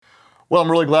Well, I'm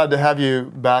really glad to have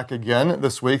you back again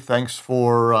this week. Thanks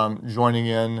for joining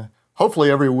in,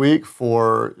 hopefully every week,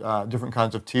 for different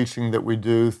kinds of teaching that we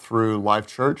do through Life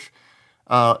Church.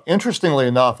 Interestingly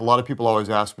enough, a lot of people always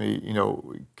ask me,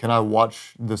 can I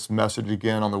watch this message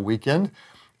again on the weekend?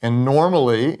 And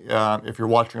normally, if you're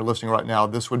watching or listening right now,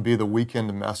 this would be the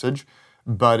weekend message,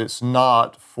 but it's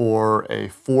not for a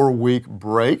 4-week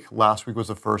break. Last week was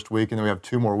the first week, and then we have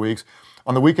 2 more weeks.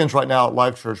 On the weekends right now at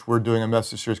Life Church, we're doing a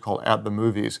message series called At the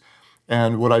Movies.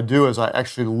 And what I do is I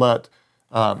actually let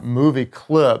movie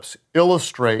clips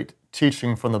illustrate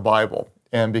teaching from the Bible.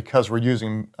 And because we're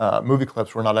using movie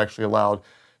clips, we're not actually allowed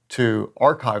to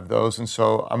archive those. And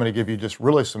so I'm going to give you just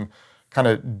really some kind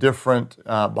of different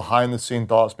behind-the-scene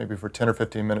thoughts, maybe for 10 or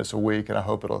 15 minutes a week. And I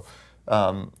hope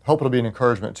it'll be an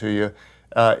encouragement to you.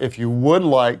 If you would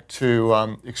like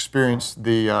to experience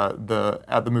the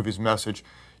At the Movies message,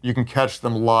 you can catch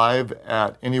them live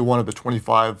at any one of the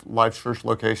 25 Life Church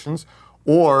locations,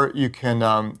 or you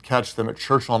can catch them at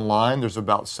Church Online. There's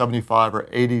about 75 or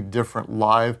 80 different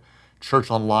live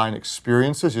Church Online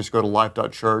experiences. Just go to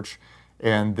life.church,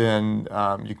 and then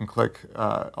you can click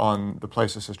on the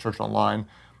place that says Church Online,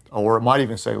 or it might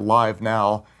even say Live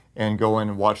Now, and go in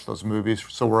and watch those movies.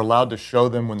 So we're allowed to show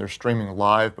them when they're streaming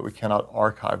live, but we cannot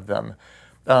archive them.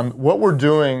 What we're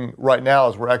doing right now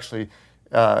is we're actually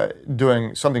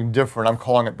doing something different. I'm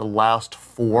calling it the Last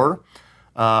Four.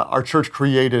 Our church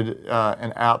created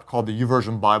an app called the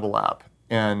YouVersion Bible app,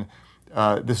 and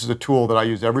this is a tool that I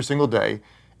use every single day.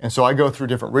 And so I go through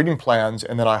different reading plans,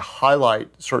 and then I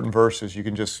highlight certain verses. You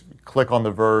can just click on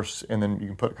the verse, and then you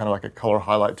can put kind of like a color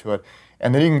highlight to it.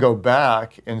 And then you can go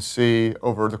back and see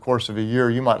over the course of a year,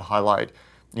 you might highlight,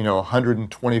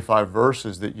 125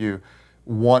 verses that you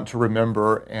want to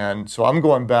remember. And so I'm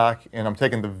going back and I'm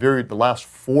taking the last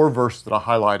 4 verses that I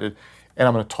highlighted, and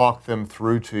I'm going to talk them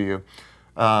through to you.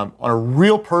 On a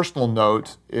real personal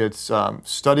note, it's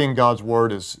studying God's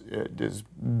Word is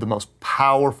the most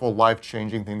powerful,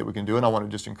 life-changing thing that we can do, and I want to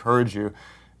just encourage you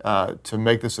to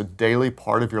make this a daily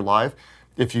part of your life.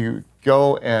 If you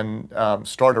go and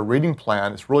start a reading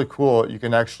plan, it's really cool. You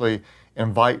can actually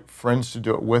invite friends to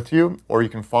do it with you, or you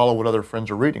can follow what other friends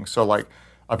are reading. So like,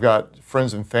 I've got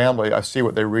friends and family, I see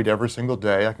what they read every single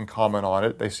day, I can comment on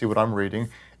it, they see what I'm reading,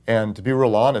 and to be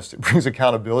real honest, it brings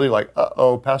accountability, like,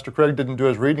 Pastor Craig didn't do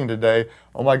his reading today,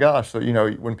 oh my gosh. So,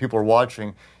 when people are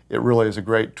watching, it really is a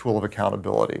great tool of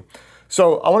accountability.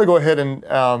 So I want to go ahead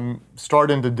and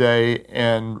start in today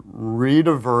and read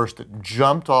a verse that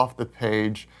jumped off the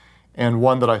page, and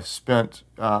one that I spent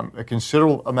a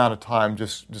considerable amount of time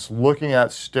just looking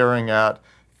at, staring at,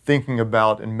 thinking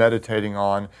about, and meditating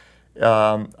on.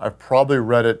 I've probably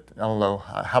read it, I don't know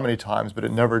how many times, but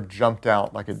it never jumped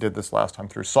out like it did this last time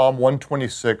through. Psalm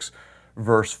 126,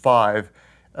 verse 5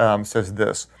 says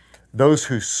this: "Those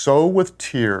who sow with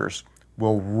tears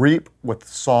will reap with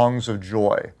songs of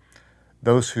joy."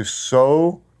 Those who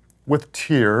sow with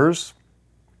tears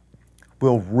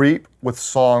will reap with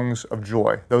songs of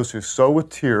joy. Those who sow with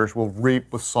tears will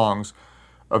reap with songs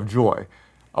of joy.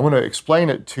 I want to explain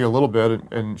it to you a little bit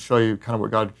and show you kind of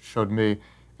what God showed me.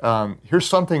 Here's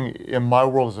something in my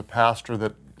world as a pastor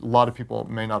that a lot of people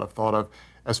may not have thought of.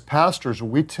 As pastors,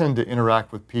 we tend to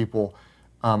interact with people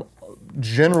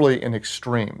generally in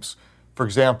extremes. For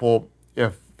example,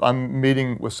 if I'm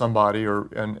meeting with somebody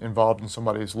and involved in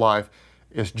somebody's life,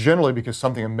 it's generally because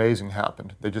something amazing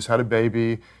happened. They just had a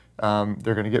baby,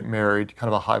 they're going to get married, kind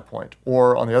of a high point.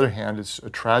 Or on the other hand, it's a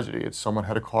tragedy. It's someone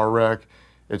had a car wreck,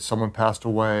 it's someone passed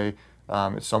away,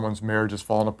 it's someone's marriage has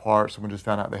fallen apart, someone just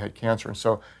found out they had cancer. And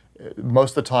so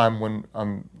most of the time when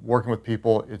I'm working with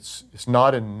people, it's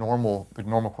not in the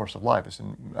normal course of life. It's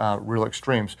in real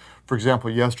extremes. For example,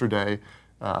 yesterday,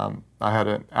 I had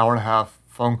an hour-and-a-half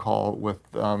phone call with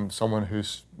someone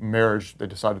whose marriage, they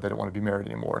decided they didn't want to be married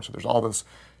anymore. So there's all this,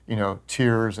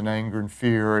 tears and anger and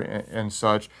fear and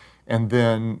such. And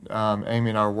then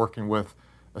Amy and I are working with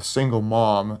a single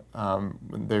mom.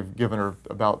 They've given her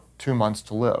about 2 months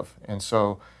to live. And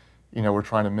so, we're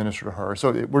trying to minister to her.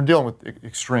 So we're dealing with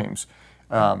extremes,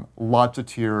 lots of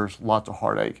tears, lots of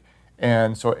heartache.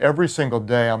 And so every single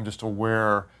day I'm just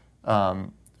aware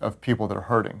of people that are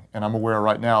hurting. And I'm aware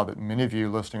right now that many of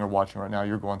you listening or watching right now,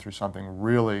 you're going through something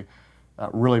really,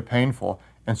 really painful.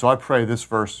 And so I pray this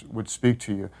verse would speak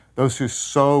to you. Those who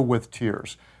sow with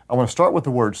tears. I want to start with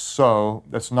the word sow.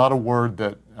 That's not a word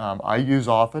that I use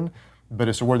often, but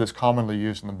it's a word that's commonly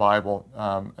used in the Bible.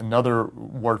 Another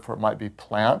word for it might be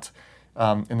plant.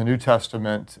 In the New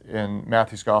Testament, in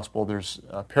Matthew's Gospel, there's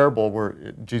a parable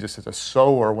where Jesus says a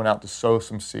sower went out to sow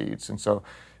some seeds. And so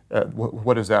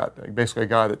what is that? Basically a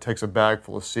guy that takes a bag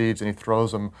full of seeds and he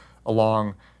throws them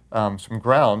along some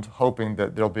ground, hoping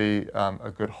that there'll be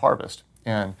a good harvest.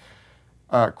 And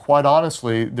quite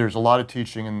honestly, there's a lot of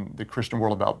teaching in the Christian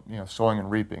world about sowing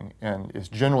and reaping, and it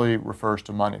generally refers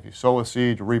to money. If you sow a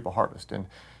seed, you reap a harvest. And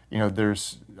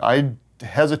I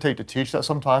hesitate to teach that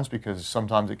sometimes because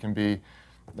sometimes it can be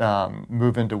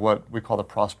move into what we call the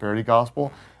prosperity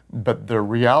gospel. But the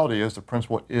reality is the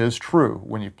principle is true.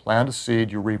 When you plant a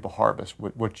seed, you reap a harvest.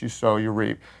 What you sow, you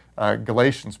reap.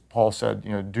 Galatians, Paul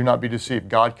said, do not be deceived.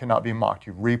 God cannot be mocked.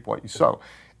 You reap what you sow.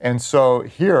 And so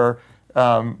here,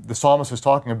 the psalmist is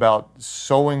talking about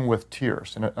sowing with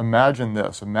tears. And imagine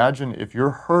this. Imagine if you're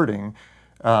hurting,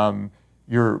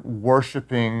 you're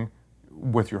worshiping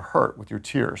with your hurt, with your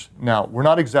tears. Now, we're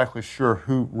not exactly sure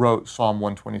who wrote Psalm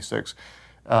 126.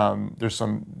 There's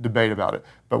some debate about it.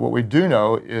 But what we do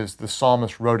know is the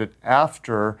psalmist wrote it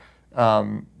after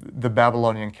the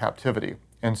Babylonian captivity.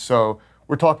 And so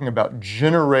we're talking about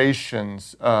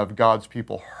generations of God's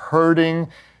people hurting,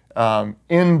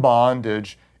 in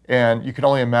bondage, and you can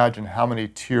only imagine how many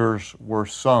tears were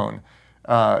sown.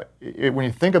 When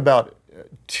you think about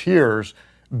tears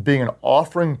being an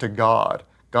offering to God,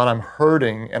 God, I'm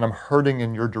hurting, and I'm hurting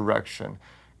in your direction.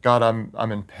 God,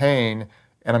 I'm in pain,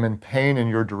 and I'm in pain in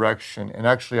your direction. And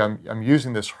actually, I'm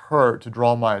using this hurt to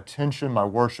draw my attention, my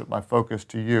worship, my focus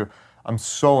to you. I'm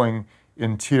sowing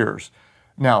in tears.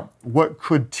 Now, what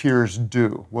could tears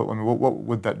do? What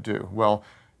would that do? Well,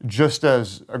 just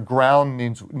as a ground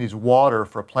needs water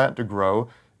for a plant to grow,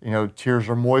 tears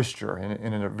are moisture.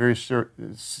 And in a very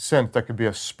sense, that could be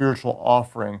a spiritual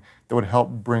offering that would help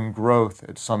bring growth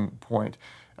at some point.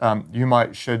 You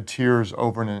might shed tears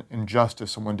over an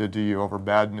injustice someone did to you, over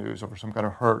bad news, over some kind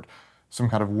of hurt, some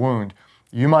kind of wound.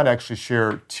 You might actually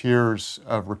share tears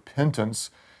of repentance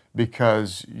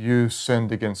because you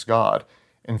sinned against God.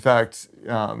 In fact,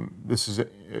 this is an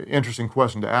interesting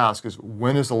question to ask, is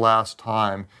when is the last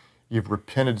time you've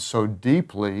repented so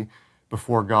deeply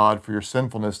before God for your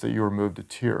sinfulness that you were moved to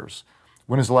tears?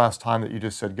 When is the last time that you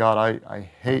just said, God, I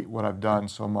hate what I've done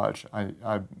so much.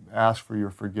 I ask for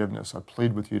your forgiveness. I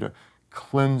plead with you to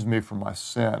cleanse me from my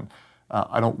sin.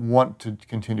 I don't want to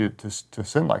continue to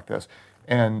sin like this.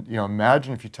 And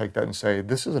imagine if you take that and say,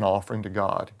 this is an offering to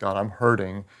God. God, I'm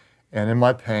hurting, and in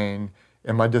my pain,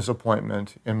 in my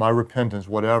disappointment, in my repentance,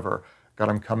 whatever, God,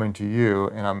 I'm coming to you,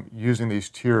 and I'm using these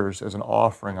tears as an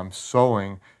offering. I'm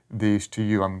sowing these to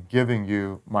you. I'm giving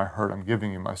you my hurt. I'm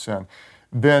giving you my sin.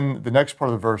 Then the next part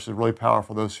of the verse is really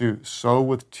powerful. Those who sow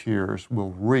with tears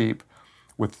will reap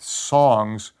with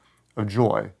songs of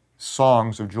joy.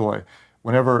 Songs of joy.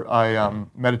 Whenever I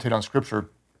meditate on Scripture,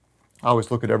 I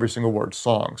always look at every single word,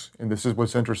 songs. And this is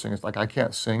what's interesting. It's like I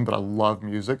can't sing, but I love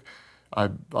music. I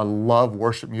love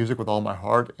worship music with all my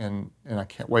heart, and I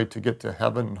can't wait to get to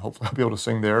heaven, and hopefully I'll be able to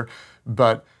sing there.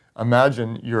 But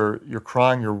imagine you're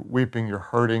crying, you're weeping, you're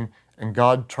hurting, and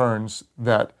God turns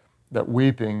that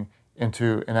weeping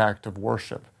into an act of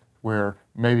worship, where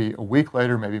maybe a week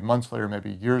later, maybe months later,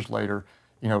 maybe years later,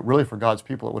 really for God's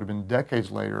people, it would have been decades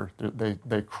later,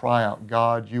 they cry out,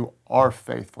 God, you are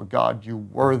faithful. God, you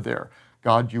were there.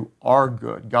 God, you are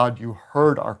good. God, you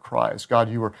heard our cries. God,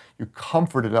 you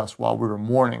comforted us while we were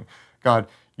mourning. God,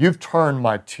 you've turned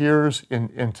my tears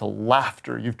into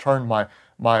laughter. You've turned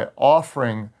my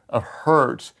offering of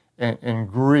hurt and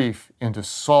grief into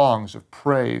songs of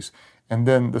praise. And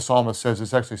then the psalmist says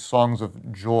it's actually songs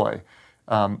of joy.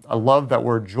 I love that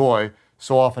word joy.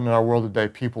 So often in our world today,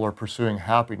 people are pursuing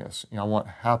happiness. I want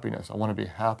happiness. I want to be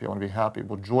happy. I want to be happy.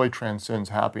 Well, joy transcends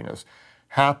happiness.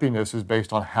 Happiness is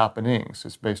based on happenings.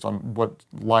 It's based on what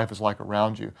life is like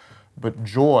around you. But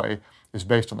joy is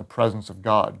based on the presence of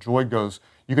God.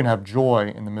 You can have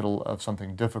joy in the middle of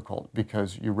something difficult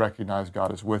because you recognize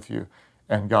God is with you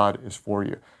and God is for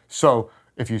you. So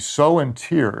if you sow in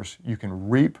tears, you can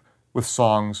reap with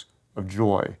songs of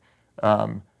joy.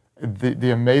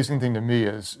 The amazing thing to me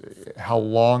is how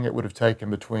long it would have taken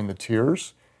between the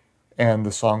tears and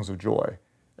the songs of joy.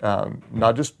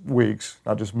 Not just weeks,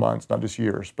 not just months, not just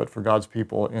years, but for God's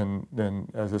people,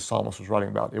 as this psalmist was writing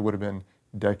about, it would have been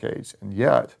decades. And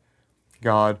yet,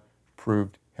 God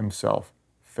proved himself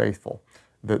faithful.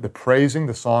 The praising,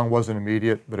 the song wasn't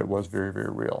immediate, but it was very,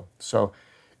 very real. So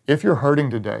if you're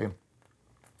hurting today,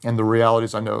 and the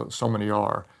realities I know so many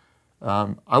are,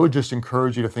 I would just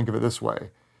encourage you to think of it this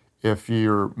way. If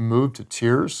you're moved to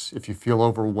tears, if you feel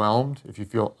overwhelmed, if you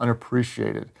feel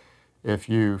unappreciated, if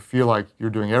you feel like you're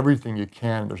doing everything you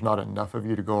can and there's not enough of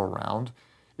you to go around,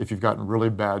 if you've gotten really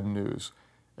bad news,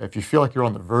 if you feel like you're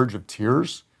on the verge of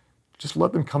tears, just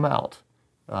let them come out.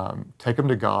 Take them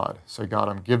to God. Say, God,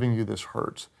 I'm giving you this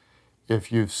hurt.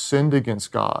 If you've sinned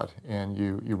against God and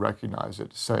you recognize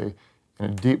it, say,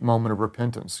 in a deep moment of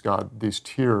repentance, God, these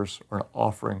tears are an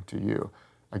offering to you.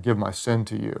 I give my sin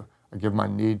to you. I give my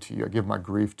need to you. I give my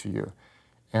grief to you.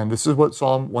 And this is what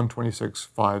Psalm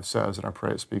 126:5 says, and I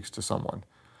pray it speaks to someone.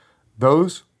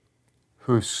 Those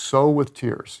who sow with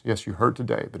tears, yes, you hurt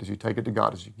today, but as you take it to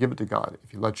God, as you give it to God,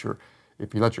 if you let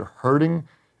your hurting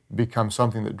become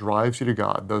something that drives you to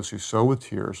God, those who sow with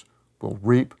tears will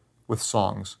reap with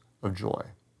songs of joy.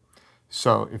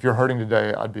 So if you're hurting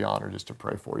today, I'd be honored just to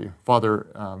pray for you. Father,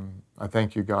 I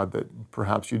thank you, God, that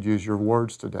perhaps you'd use your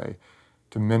words today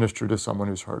to minister to someone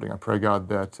who's hurting. I pray, God,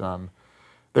 that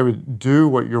they would do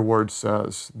what your word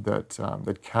says,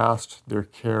 that cast their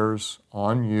cares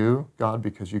on you, God,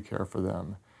 because you care for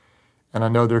them. And I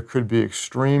know there could be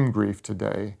extreme grief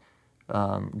today,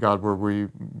 God, where we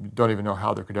don't even know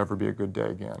how there could ever be a good day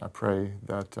again. I pray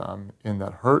that in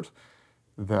that hurt,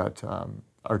 that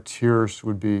our tears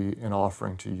would be an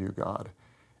offering to you, God.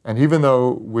 And even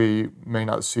though we may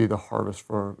not see the harvest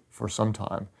for some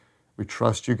time, we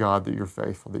trust you, God, that you're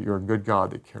faithful, that you're a good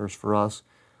God that cares for us,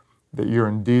 that you're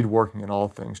indeed working in all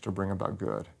things to bring about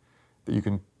good, that you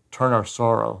can turn our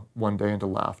sorrow one day into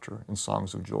laughter and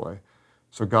songs of joy.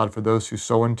 So God, for those who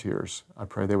sow in tears, I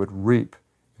pray they would reap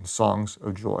in songs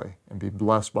of joy and be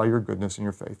blessed by your goodness and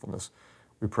your faithfulness.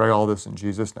 We pray all this in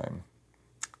Jesus' name.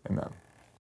 Amen.